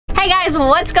Hey guys,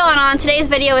 what's going on? Today's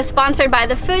video is sponsored by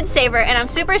the Food Saver, and I'm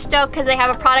super stoked because they have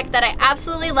a product that I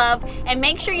absolutely love. And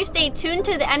make sure you stay tuned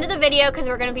to the end of the video because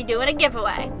we're going to be doing a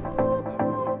giveaway.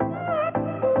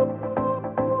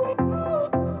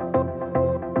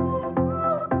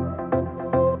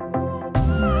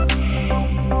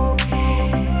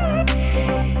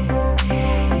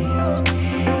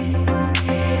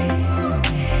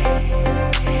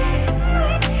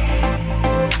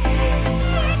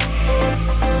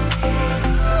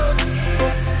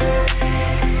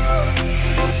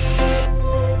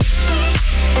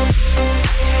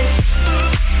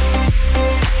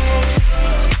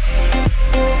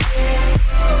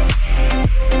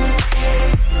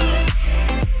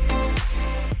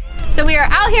 So we are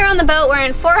out here on the boat, we're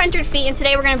in 400 feet, and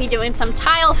today we're going to be doing some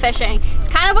tile fishing. It's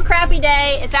kind of a crappy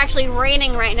day, it's actually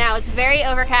raining right now, it's very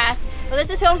overcast, but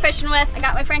this is who I'm fishing with. I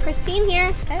got my friend Christine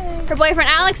here, hey. Her boyfriend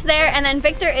Alex there, and then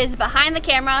Victor is behind the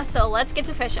camera, so let's get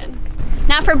to fishing.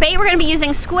 Now for bait, we're going to be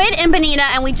using squid and bonita,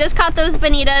 and we just caught those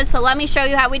bonitas, so let me show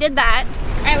you how we did that.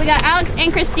 Alright, we got Alex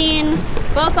and Christine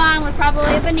both on with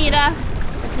probably a bonita.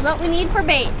 This is what we need for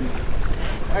bait.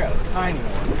 I got a tiny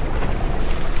one.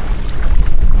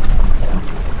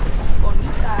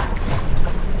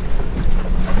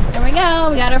 There we go,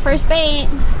 we got our first bait.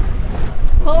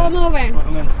 Pull them over.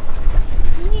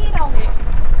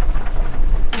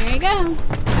 There you go.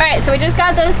 Alright, so we just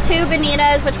got those two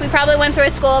bonitas, which we probably went through a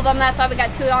school of them. That's why we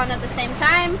got two on at the same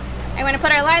time. I'm going to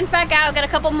put our lines back out, get a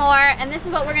couple more, and this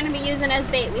is what we're going to be using as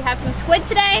bait. We have some squid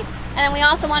today, and then we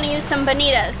also want to use some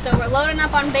bonitas. So we're loading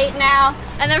up on bait now,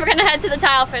 and then we're going to head to the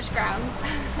tile fish grounds.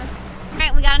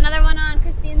 Alright, we got another one on.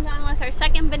 Christine's on with her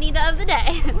second bonita of the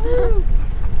day.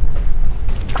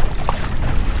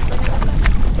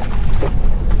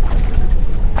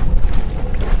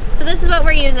 So this is what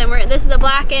we're using. This is a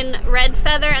black and red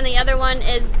feather, and the other one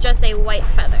is just a white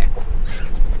feather.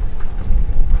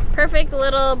 Perfect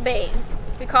little bait.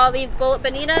 We call these bullet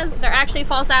bonitas. They're actually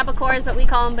false albacores, but we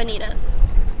call them bonitas.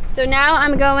 So now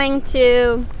I'm going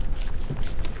to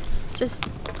just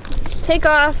take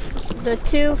off the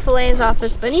two fillets off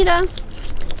this bonita.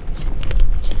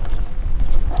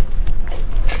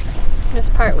 This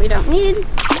part we don't need.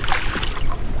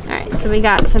 All right, so we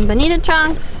got some bonita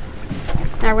chunks.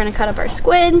 Now we're gonna cut up our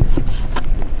squid.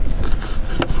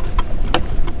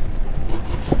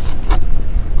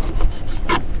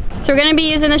 So we're gonna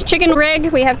be using this chicken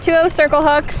rig. We have 2 circle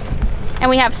hooks and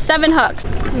we have 7 hooks.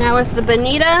 Now with the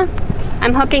bonita,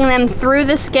 I'm hooking them through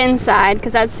the skin side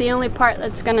because that's the only part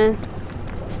that's gonna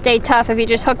stay tough. If you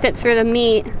just hooked it through the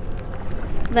meat,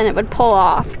 then it would pull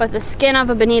off. But the skin of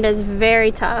a bonita is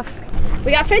very tough.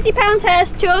 We got 50-pound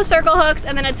test, 2 circle hooks,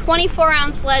 and then a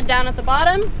 24-ounce lead down at the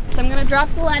bottom. So I'm gonna drop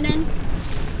the lead in.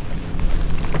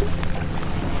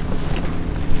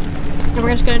 And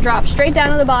we're just gonna drop straight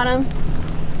down to the bottom.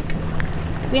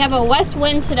 We have a west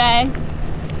wind today,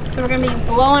 so we're gonna be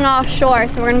blowing offshore,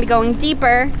 so we're gonna be going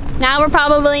deeper. Now we're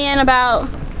probably in about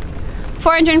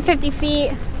 450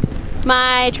 feet.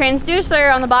 My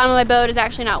transducer on the bottom of my boat is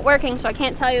actually not working, so I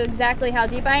can't tell you exactly how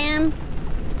deep I am,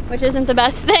 which isn't the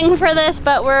best thing for this,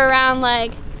 but we're around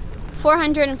like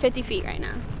 450 feet right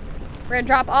now. We're gonna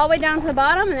drop all the way down to the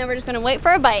bottom, and then we're just gonna wait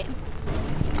for a bite.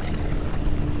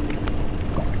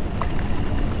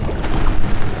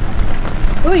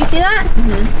 Ooh, you see that?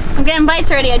 Mm-hmm. I'm getting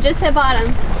bites already. I just hit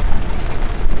bottom.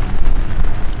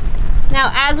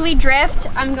 Now, as we drift,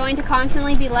 I'm going to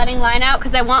constantly be letting line out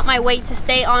because I want my weight to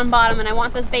stay on bottom, and I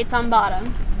want those baits on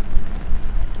bottom.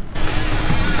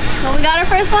 Well, we got our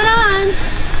first one on.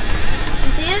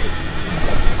 You see it?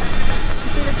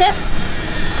 You see the tip?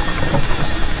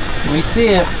 We see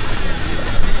it.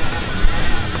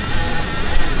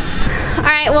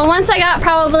 Alright, well once I got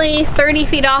probably 30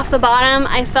 feet off the bottom,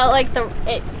 I felt like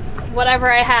whatever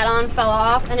I had on fell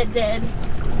off, and it did.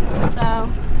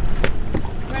 So,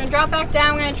 we're going to drop back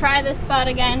down, we're going to try this spot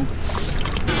again.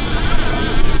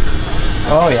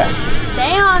 Oh yeah.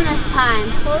 Stay on this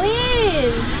time,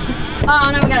 please. Oh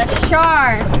no, we got a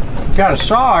shark. Got a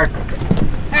shark.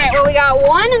 Alright, well we got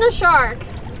one and a shark.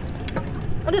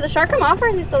 Oh, did the shark come off or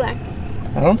is he still there?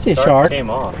 I don't see a shark. Came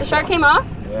off. The shark came off?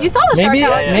 Yeah. You saw the shark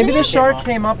come off? Maybe the shark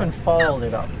came up and followed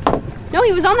it up. No,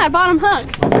 he was on that bottom hook.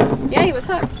 Yeah, he was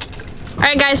hooked.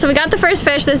 Alright guys, so we got the first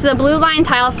fish. This is a blue line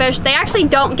tile fish. They actually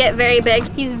don't get very big.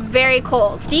 He's very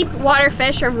cold. Deep water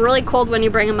fish are really cold when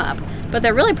you bring them up, but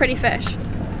they're really pretty fish.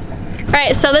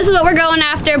 Alright, so this is what we're going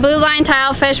after. Blue line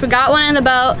tile fish. We got one in the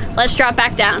boat. Let's drop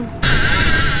back down.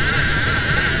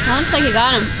 Well, looks like you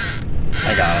got him.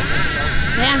 I got him.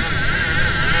 Yeah.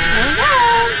 There we go.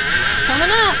 Coming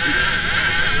up.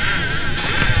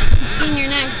 Christine, you're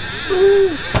next.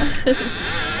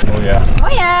 Oh yeah. Oh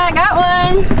yeah, I got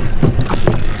one.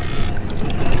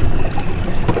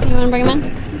 You want to bring him in?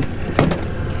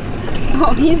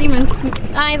 Oh, he's even,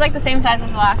 he's like the same size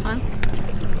as the last one.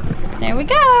 There we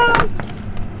go.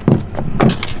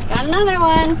 Got another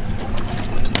one.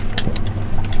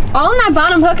 All on that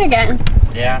bottom hook again.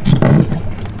 Yeah.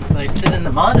 They sit in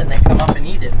the mud and they come up and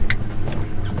eat it.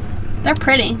 They're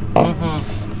pretty. Mm-hmm.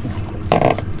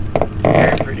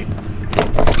 Very pretty.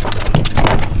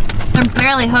 They're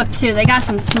barely hooked too. They got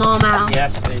some small mouths.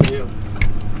 Yes, they do.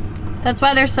 That's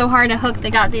why they're so hard to hook. They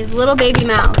got these little baby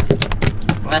mouths.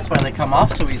 Well, that's why they come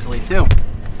off so easily too.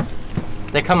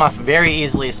 They come off very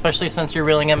easily, especially since you're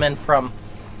reeling them in from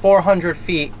 400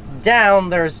 feet down.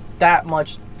 There's that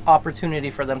much opportunity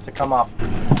for them to come off.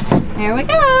 There we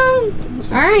go.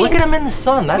 All right. Look at them in the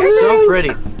sun. That's so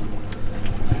pretty.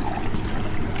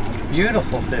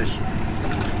 Beautiful fish.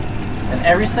 And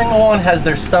every single one has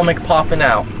their stomach popping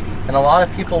out. And a lot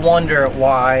of people wonder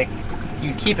why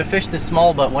you keep a fish this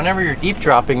small, but whenever you're deep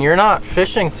dropping, you're not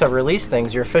fishing to release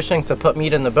things. You're fishing to put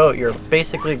meat in the boat. You're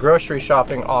basically grocery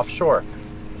shopping offshore.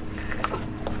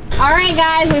 All right,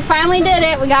 guys, we finally did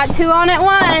it. We got 2 on at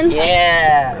once.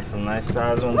 Yeah. Got some nice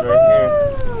size ones right here.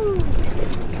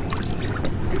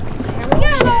 There we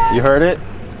go. You heard it?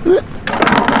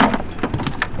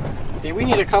 See, we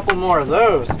need a couple more of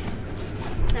those.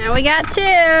 Now we got 2.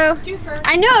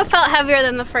 I knew it felt heavier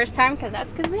than the first time because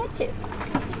that's because we had 2.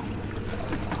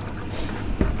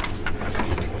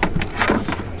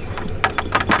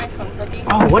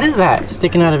 Oh, what is that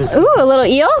sticking out of his? Ooh, a little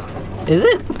eel? Is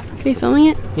it? Are you filming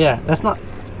it? Yeah, that's not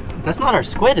our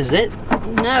squid, is it?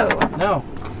 No. No.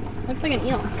 Looks like an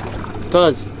eel. It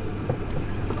does.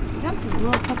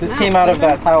 This came out of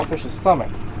that tilefish's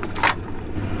stomach.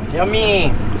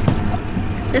 Yummy.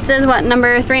 This is what,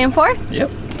 number 3 and 4? Yep.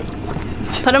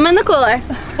 Put them in the cooler.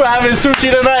 We're having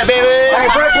sushi tonight, baby! Hey,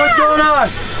 Brook, what's going on?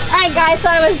 All right, guys, so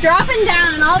I was dropping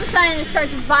down and all of a sudden it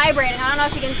starts vibrating. I don't know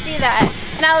if you can see that.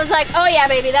 And I was like, oh yeah,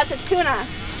 baby, that's a tuna.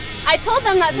 I told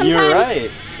them that sometimes. You're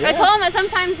right. I told them that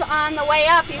sometimes on the way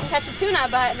up you can catch a tuna,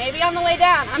 but maybe on the way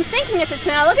down. I'm thinking it's a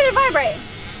tuna. Look at it vibrate.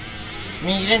 I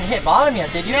mean, you didn't hit bottom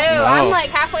yet, did you? No, I'm like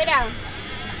halfway down.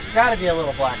 It's got to be a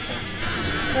little blackfin.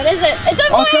 What is it? It's a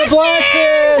blackfin! Oh, it's a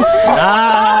blackfin!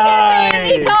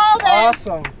 Nice! He called it!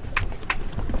 Awesome.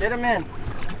 Get him in.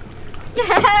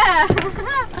 Yeah!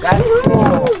 That's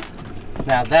cool.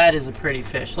 Now that is a pretty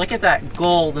fish. Look at that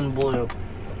gold and blue.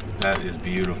 That is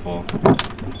beautiful.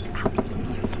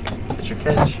 Get your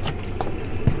catch.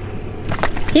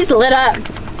 He's lit up.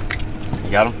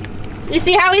 You got him? You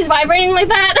see how he's vibrating like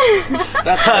that?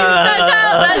 That's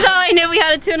that's how I knew we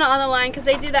had a tuna on the line, because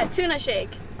they do that tuna shake.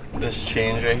 This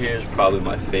change right here is probably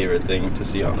my favorite thing to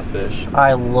see on a fish.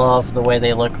 I love the way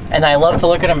they look. And I love to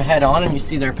look at them head on and you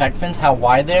see their pec fins, how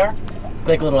wide they are.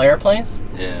 Like little airplanes.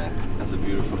 Yeah, that's a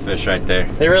beautiful fish right there.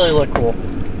 They really look cool.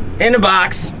 In the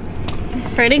box.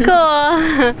 Pretty cool.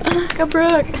 Go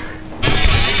Brook.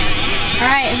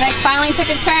 Alright, Vic finally took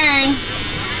a turn.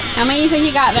 How many do you think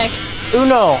you got, Vic?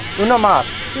 Uno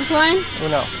mas. Just one?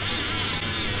 Uno.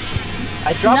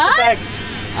 I dropped None? the bag.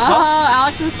 Oh,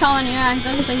 Alex is calling you. I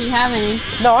doesn't think you have any.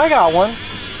 No, I got one.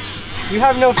 You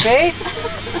have no faith?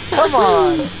 Come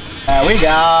on. We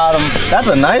got him. That's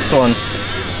a nice one.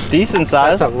 Decent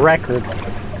size. That's a record.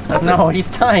 No, he's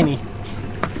tiny.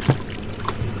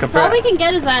 So all we can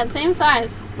get is that same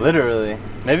size. Literally.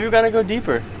 Maybe we gotta go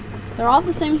deeper. They're all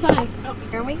the same size.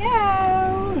 Here we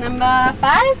go. Number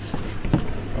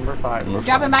 5. Number 5.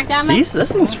 Drop it back down, Vic.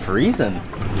 This thing's freezing.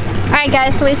 Alright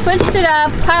guys, so we switched it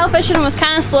up. Tile fishing was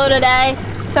kind of slow today.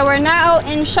 So we're now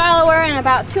in shallower in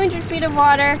about 200 feet of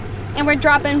water, and we're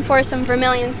dropping for some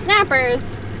vermilion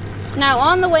snappers. Now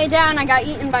on the way down I got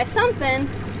eaten by something.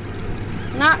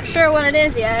 Not sure what it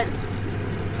is yet.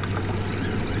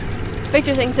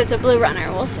 Victor thinks it's a blue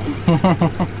runner, we'll see. Looks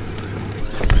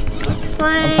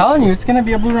like, I'm telling you, it's gonna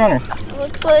be a blue runner.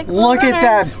 looks like blue Look runner. at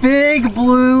that big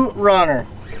blue runner.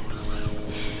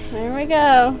 There we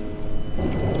go.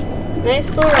 Nice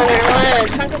blue runner. I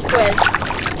wanted a chunk of squid.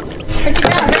 What you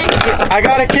got, Vic? I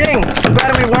got a king. I'm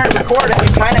glad we weren't recording.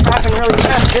 It kind of happened really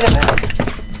fast, didn't it?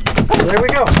 So there we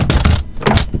go.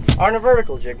 On a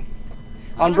vertical jig.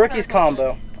 On Brookie's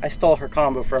combo. I stole her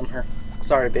combo from her.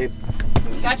 Sorry, babe.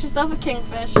 You got yourself a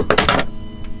kingfish.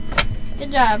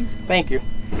 Good job. Thank you.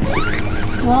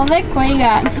 Well, Vic, what you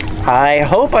got? I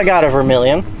hope I got a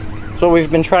vermilion. That's what we've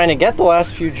been trying to get the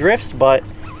last few drifts, but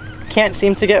can't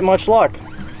seem to get much luck.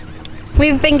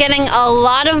 We've been getting a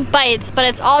lot of bites, but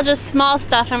it's all just small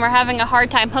stuff, and we're having a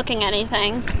hard time hooking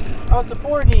anything. Oh, it's a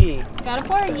porgy. Got a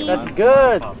porgy. That's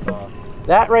good.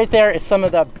 That right there is some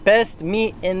of the best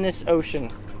meat in this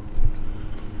ocean.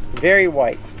 Very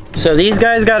white. So these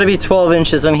guys got to be 12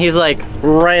 inches and he's like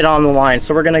right on the line.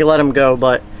 So we're gonna let him go,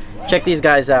 but check these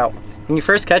guys out. When you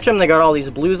first catch them, they got all these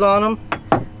blues on them.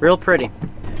 Real pretty.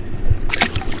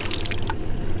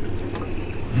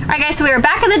 Alright guys, so we are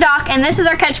back at the dock and this is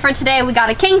our catch for today. We got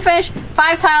a kingfish,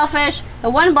 5 tilefish, the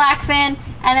 1 blackfin,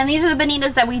 and then these are the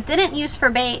bonitas that we didn't use for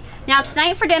bait. Now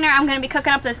tonight for dinner, I'm going to be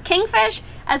cooking up this kingfish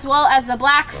as well as the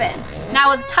blackfin.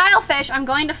 Now with tilefish, I'm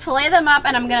going to fillet them up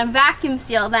and I'm going to vacuum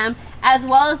seal them as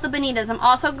well as the bonitas. I'm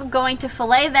also going to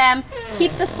fillet them,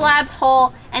 keep the slabs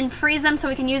whole, and freeze them so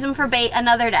we can use them for bait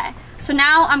another day. So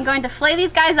now I'm going to fillet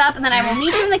these guys up and then I will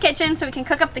meet you in the kitchen so we can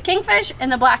cook up the kingfish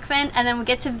and the blackfin and then we'll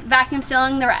get to vacuum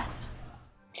sealing the rest.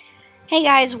 Hey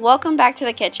guys, welcome back to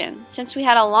the kitchen. Since we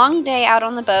had a long day out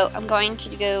on the boat, I'm going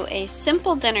to do a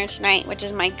simple dinner tonight, which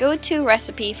is my go-to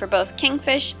recipe for both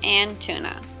kingfish and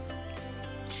tuna.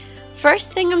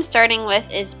 First thing I'm starting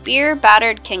with is beer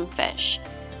battered kingfish.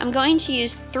 I'm going to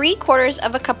use 3/4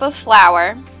 of a cup of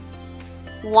flour,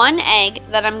 1 egg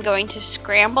that I'm going to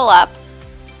scramble up,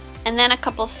 and then a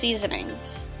couple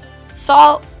seasonings: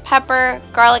 salt, pepper,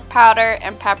 garlic powder,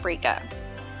 and paprika.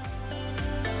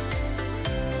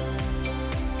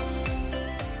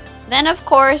 Then of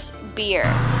course, beer.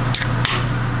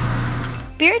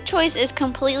 Beer choice is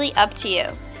completely up to you.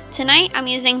 Tonight I'm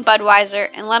using Budweiser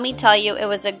and let me tell you, it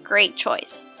was a great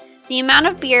choice. The amount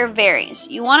of beer varies.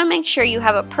 You want to make sure you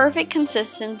have a perfect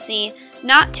consistency,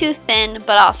 not too thin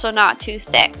but also not too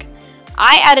thick.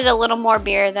 I added a little more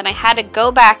beer, then I had to go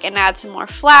back and add some more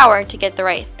flour to get the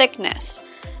right thickness.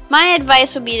 My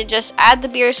advice would be to just add the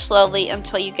beer slowly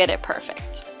until you get it perfect.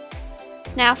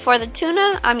 Now for the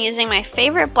tuna, I'm using my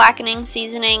favorite blackening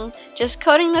seasoning, just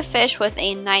coating the fish with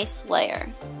a nice layer.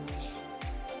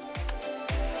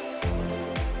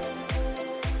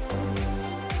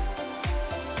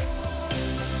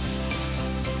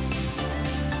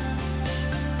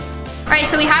 Alright,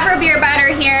 so we have our beer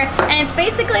batter here, and it's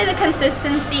basically the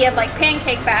consistency of like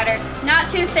pancake batter. Not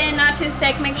too thin, not too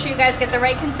thick, make sure you guys get the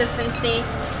right consistency.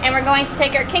 And we're going to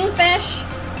take our kingfish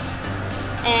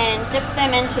and dip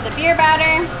them into the beer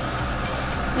batter.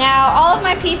 Now all of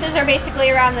my pieces are basically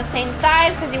around the same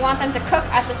size because you want them to cook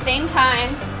at the same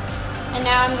time. And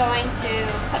now I'm going to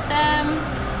put them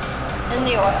in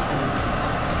the oil.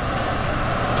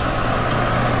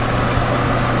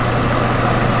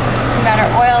 We got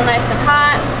our oil nice and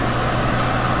hot.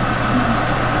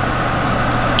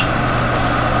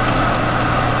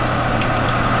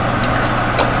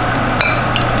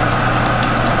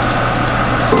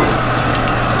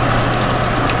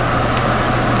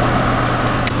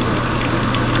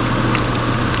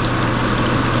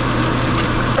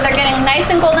 They're getting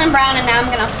nice and golden brown, and now I'm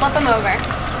gonna flip them over.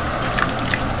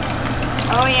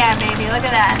 Oh yeah, baby, look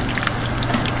at that.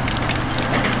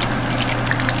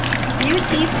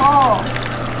 Beautiful.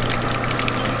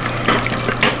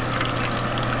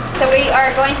 So we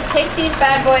are going to take these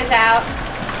bad boys out.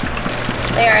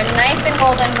 They are nice and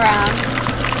golden brown.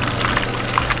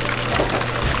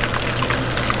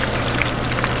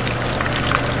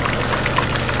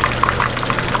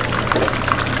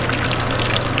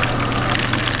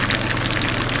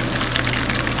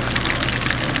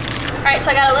 Alright,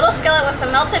 so I got a little skillet with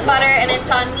some melted butter and it's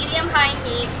on medium-high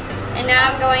heat. And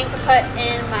now I'm going to put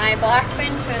in my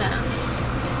blackfin tuna.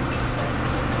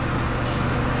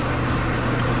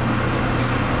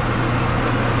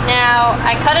 Now,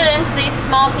 I cut it into these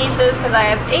small pieces because I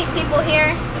have 8 people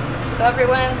here. So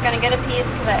everyone's going to get a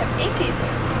piece because I have 8 pieces.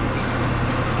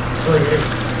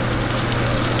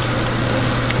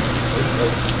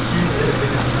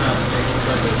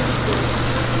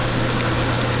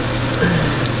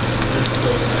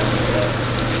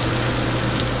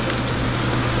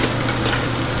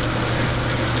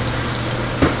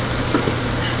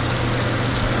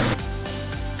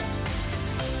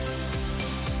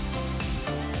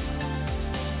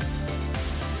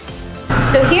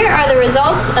 So here are the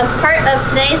results of part of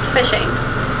today's fishing.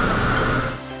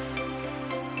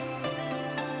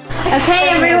 Okay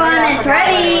everyone, it's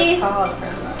ready!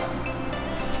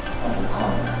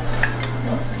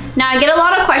 Now I get a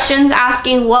lot of questions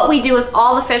asking what we do with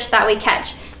all the fish that we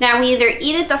catch. Now we either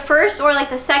eat it the first or like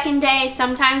the second day,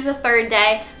 sometimes the third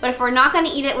day, but if we're not going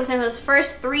to eat it within those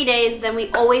first 3 days, then we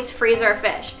always freeze our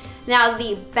fish. Now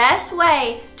the best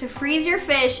way to freeze your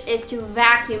fish is to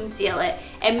vacuum seal it.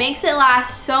 It makes it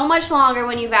last so much longer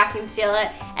when you vacuum seal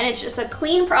it, and it's just a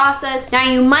clean process. Now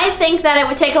you might think that it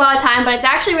would take a lot of time, but it's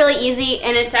actually really easy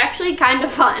and it's actually kind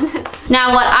of fun.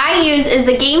 Now what I use is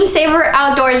the GameSaver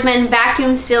Outdoorsman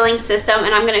vacuum sealing system,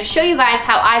 and I'm gonna show you guys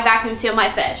how I vacuum seal my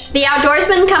fish. The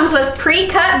Outdoorsman comes with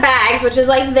pre-cut bags, which is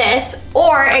like this,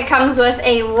 or it comes with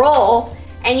a roll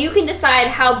and you can decide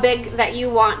how big that you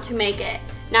want to make it.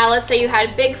 Now let's say you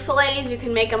had big fillets, you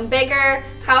can make them bigger,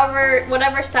 however,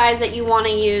 whatever size that you want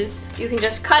to use, you can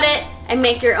just cut it and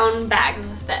make your own bags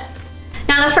with this.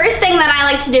 Now the first thing that I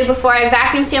like to do before I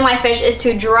vacuum seal my fish is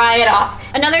to dry it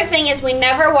off. Another thing is we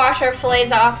never wash our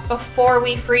fillets off before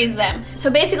we freeze them. So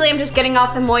basically I'm just getting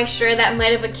off the moisture that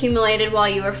might have accumulated while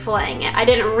you were filleting it. I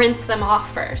didn't rinse them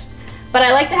off first. But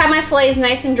I like to have my fillets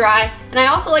nice and dry, and I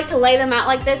also like to lay them out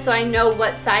like this so I know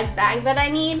what size bag that I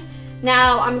need.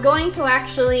 Now I'm going to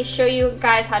actually show you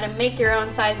guys how to make your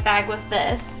own size bag with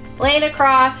this. Lay it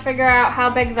across, figure out how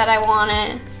big that I want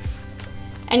it.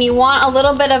 And you want a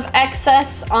little bit of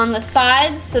excess on the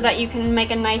sides so that you can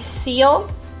make a nice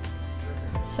seal.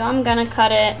 So I'm gonna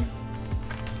cut it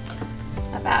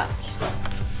about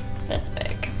this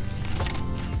big.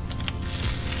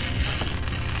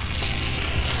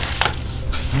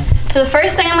 So the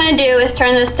first thing I'm gonna do is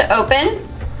turn this to open.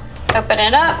 Open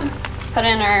it up, put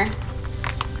in our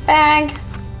bag,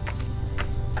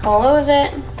 close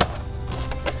it,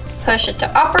 push it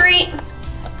to operate,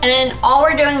 and then all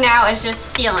we're doing now is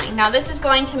just sealing. Now this is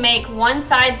going to make one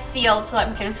side sealed so that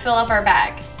we can fill up our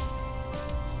bag.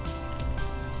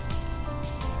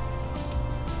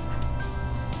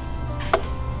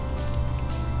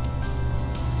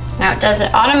 Now it does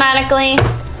it automatically,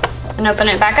 and open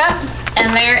it back up,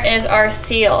 and there is our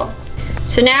seal.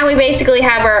 So now we basically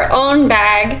have our own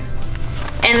bag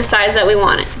and the size that we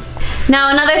want it.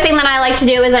 Now another thing that I like to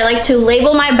do is I like to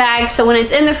label my bag so when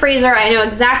it's in the freezer I know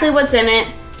exactly what's in it.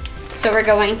 So we're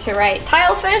going to write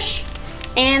tilefish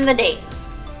and the date.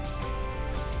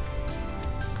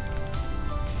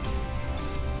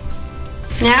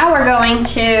 Now we're going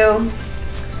to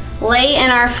lay in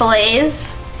our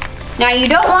fillets. Now you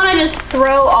don't want to just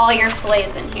throw all your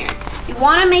fillets in here. You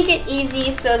want to make it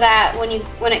easy so that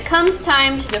when it comes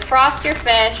time to defrost your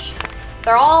fish,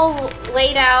 they're all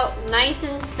laid out nice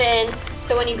and thin,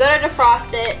 so when you go to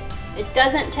defrost it, it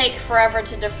doesn't take forever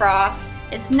to defrost.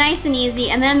 It's nice and easy,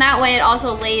 and then that way it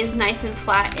also lays nice and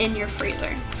flat in your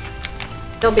freezer.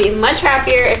 You'll be much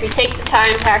happier if you take the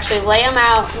time to actually lay them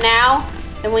out now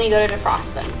than when you go to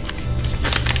defrost them.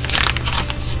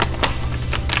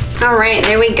 All right,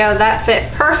 there we go, that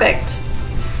fit perfect.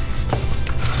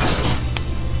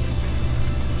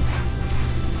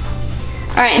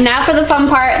 All right, now for the fun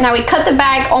part. Now we cut the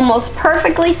bag almost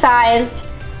perfectly sized.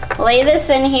 Lay this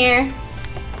in here.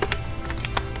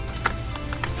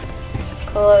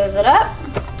 Close it up.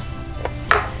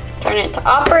 Turn it to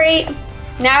operate.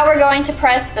 Now we're going to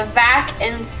press the vac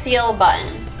and seal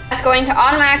button. That's going to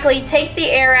automatically take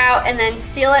the air out and then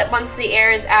seal it once the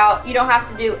air is out. You don't have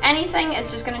to do anything,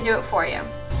 it's just gonna do it for you.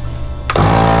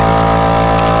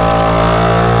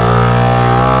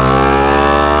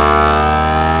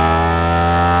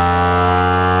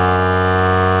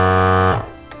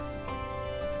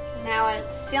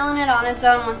 Sealing it on its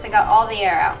own once it got all the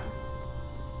air out.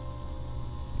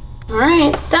 All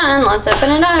right, it's done. Let's open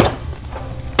it up.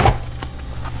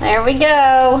 There we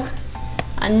go.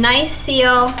 A nice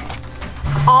seal.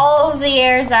 All of the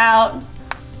air's out.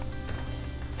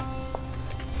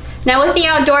 Now with the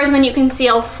Outdoorsman, you can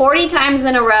seal 40 times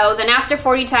in a row. Then after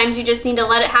 40 times, you just need to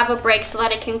let it have a break so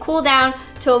that it can cool down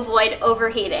to avoid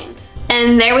overheating.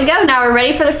 And there we go, now we're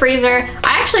ready for the freezer.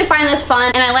 I actually find this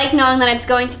fun, and I like knowing that it's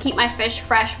going to keep my fish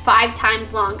fresh 5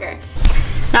 times longer.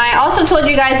 Now I also told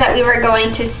you guys that we were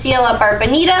going to seal up our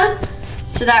bonita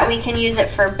so that we can use it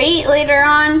for bait later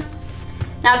on.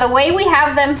 Now the way we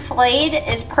have them filleted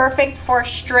is perfect for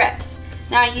strips.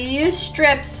 Now you use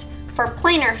strips for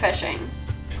planer fishing.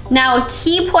 Now a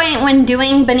key point when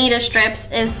doing bonita strips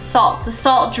is salt. The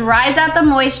salt dries out the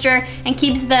moisture and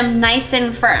keeps them nice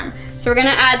and firm. So we're gonna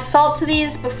add salt to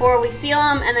these before we seal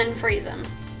them and then freeze them.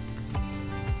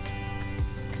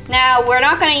 Now we're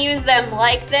not gonna use them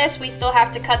like this. We still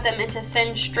have to cut them into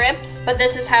thin strips, but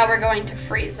this is how we're going to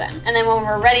freeze them. And then when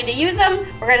we're ready to use them,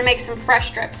 we're gonna make some fresh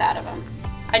strips out of them.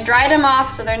 I dried them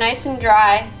off so they're nice and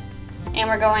dry, and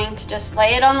we're going to just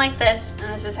lay it on like this,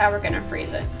 and this is how we're gonna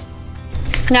freeze it.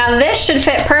 Now this should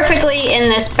fit perfectly in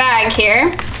this bag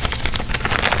here.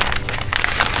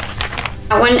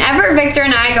 Whenever Victor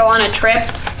and I go on a trip,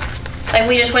 like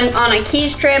we just went on a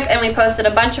Keys trip and we posted a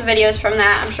bunch of videos from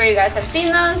that. I'm sure you guys have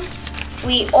seen those.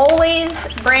 We always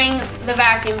bring the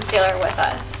vacuum sealer with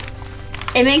us.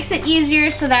 It makes it easier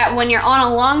so that when you're on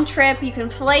a long trip, you can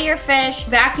fillet your fish,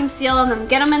 vacuum seal them,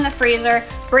 get them in the freezer,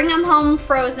 bring them home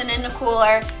frozen in the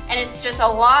cooler, and it's just a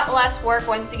lot less work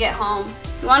once you get home.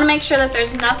 You want to make sure that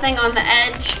there's nothing on the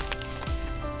edge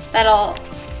that'll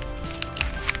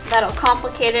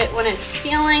complicate it when it's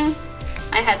sealing.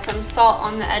 I had some salt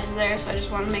on the edge there, so I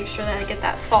just want to make sure that I get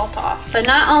that salt off. But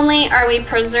not only are we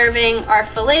preserving our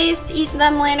fillets to eat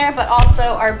them later, but also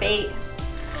our bait,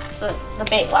 so the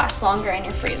bait lasts longer in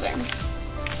your freezer.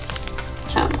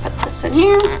 So I'm gonna put this in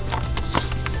here.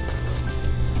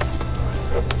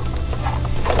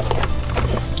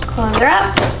 Close her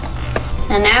up.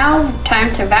 And now,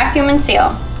 time to vacuum and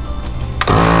seal.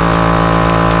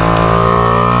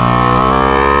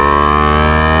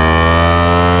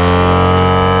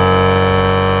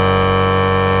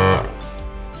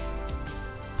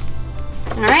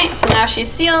 Alright, so now she's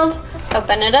sealed.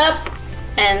 Open it up,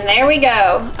 and there we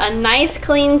go. A nice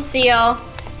clean seal.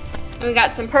 And we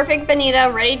got some perfect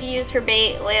bonita ready to use for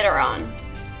bait later on.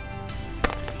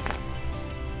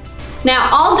 Now,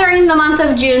 all during the month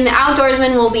of June, the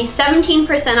Outdoorsman will be 17%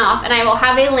 off, and I will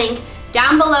have a link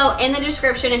down below in the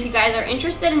description if you guys are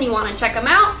interested and you want to check them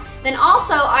out. Then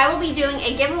also, I will be doing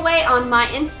a giveaway on my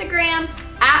Instagram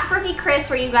at Crist,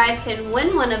 where you guys can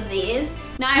win one of these.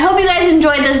 Now, I hope you guys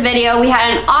enjoyed this video. We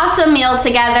had an awesome meal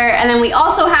together, and then we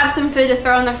also have some food to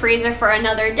throw in the freezer for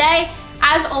another day.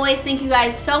 As always, thank you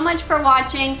guys so much for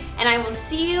watching, and I will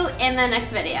see you in the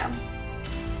next video.